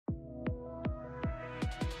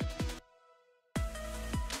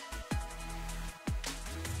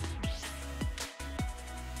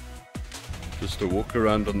Just a walk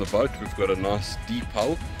around on the boat. We've got a nice deep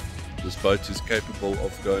hull. This boat is capable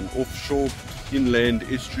of going offshore, inland,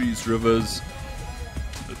 estuaries, rivers.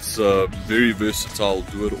 It's a very versatile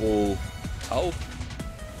do-it-all hull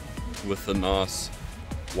with a nice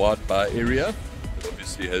wide bar area. It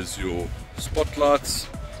obviously has your spotlights.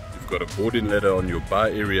 You've got a boarding ladder on your bar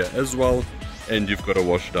area as well, and you've got a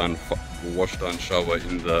wash down shower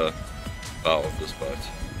in the bow of this boat.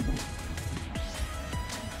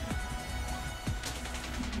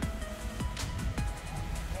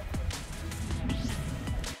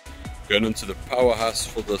 Going into the powerhouse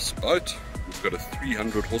for this boat, we've got a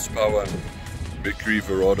 300 horsepower Mercury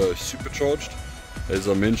Verado supercharged. As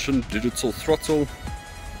I mentioned, digital throttle,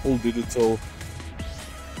 all digital.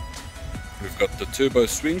 We've got the turbo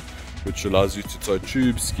swing, which allows you to tow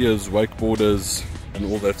tubes, skiers, wakeboarders,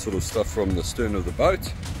 and all that sort of stuff from the stern of the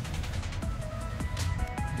boat.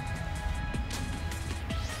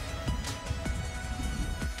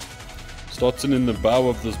 Starting in the bow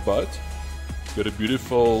of this boat, got a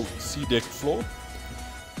beautiful sea deck floor.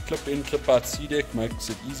 Clip in, clip out sea deck makes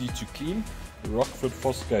it easy to clean. Rockford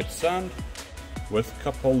Fosgate sand with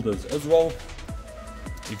cup holders as well.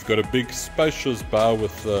 You've got a big spacious bow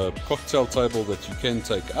with a cocktail table that you can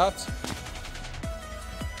take out,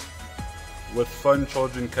 with phone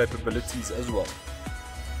charging capabilities as well.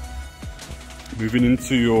 Moving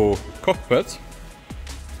into your cockpit,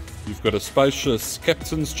 you've got a spacious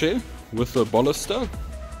captain's chair with a baluster.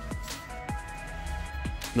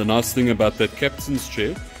 The nice thing about that captain's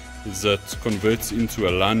chair is that it converts into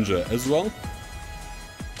a lounger as well.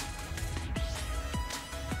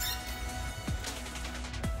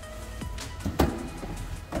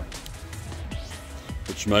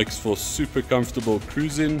 Which makes for super comfortable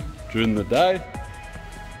cruising during the day.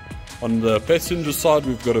 On the passenger side,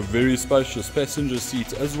 we've got a very spacious passenger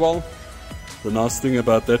seat as well. The nice thing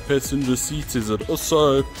about that passenger seat is it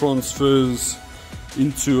also transfers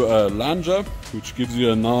into a lounger, which gives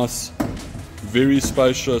you a nice, very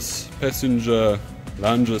spacious passenger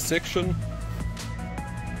lounger section.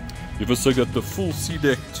 You've also got the full sea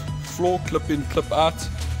decked floor, clip in, clip out,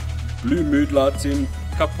 blue mood lighting,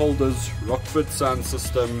 cup holders, Rockford sound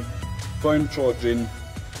system, phone charging,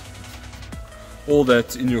 all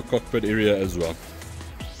that in your cockpit area as well.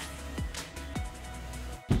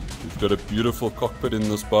 You've got a beautiful cockpit in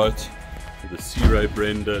this boat with the Searay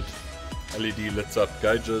branded LED lit up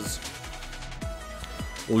gauges,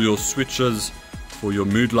 all your switches for your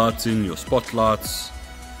mood lighting, your spotlights,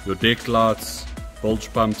 your deck lights,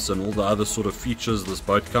 bulge pumps, and all the other sort of features this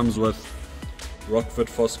boat comes with. Rockford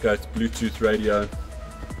Fosgate Bluetooth radio,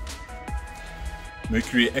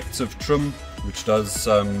 Mercury active trim, which does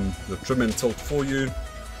the trim and tilt for you,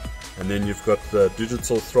 and then you've got the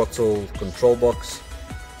digital throttle control box.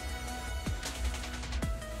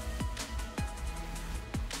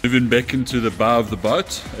 Moving back into the bow of the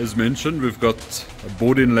boat, as mentioned, we've got a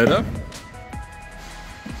boarding ladder.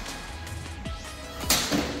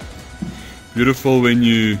 Beautiful when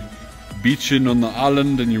you beach in on the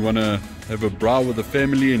island and you want to have a brow with the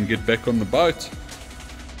family and get back on the boat.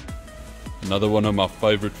 Another one of my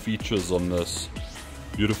favorite features on this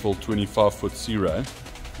beautiful 25-foot Searay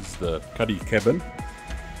is the cuddy cabin.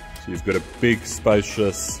 So you've got a big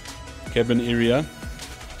spacious cabin area.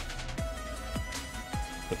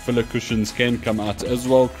 The filler cushions can come out as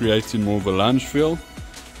well, creating more of a lounge feel.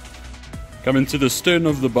 Coming to the stern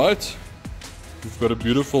of the boat, you've got a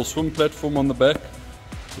beautiful swim platform on the back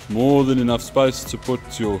with more than enough space to put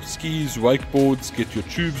your skis, wakeboards, get your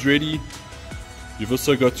tubes ready. You've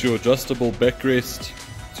also got your adjustable backrest,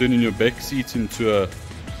 turning your back seat into a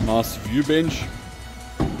nice view bench.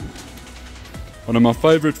 One of my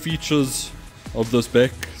favorite features of this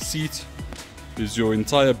back seat is your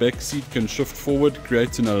entire back seat can shift forward,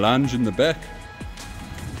 creating a lounge in the back,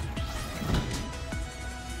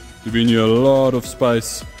 giving you a lot of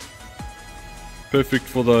space. Perfect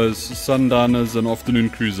for those sundowners and afternoon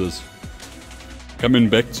cruisers. Coming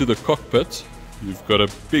back to the cockpit, you've got a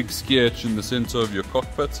big ski hatch in the center of your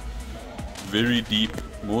cockpit, very deep,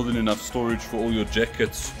 more than enough storage for all your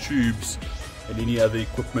jackets, tubes, and any other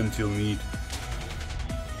equipment you'll need.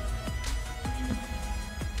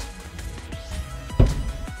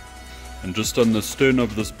 And just on the stern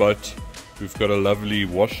of this boat, we've got a lovely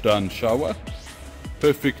washdown shower,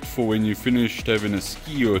 perfect for when you're finished having a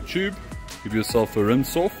ski or a tube. Give yourself a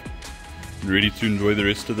rinse off and ready to enjoy the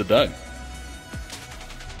rest of the day.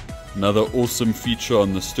 Another awesome feature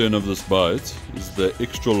on the stern of this boat is the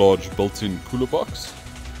extra large built-in cooler box,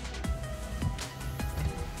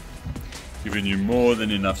 giving you more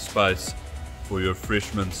than enough space for your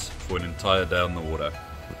refreshments for an entire day on the water.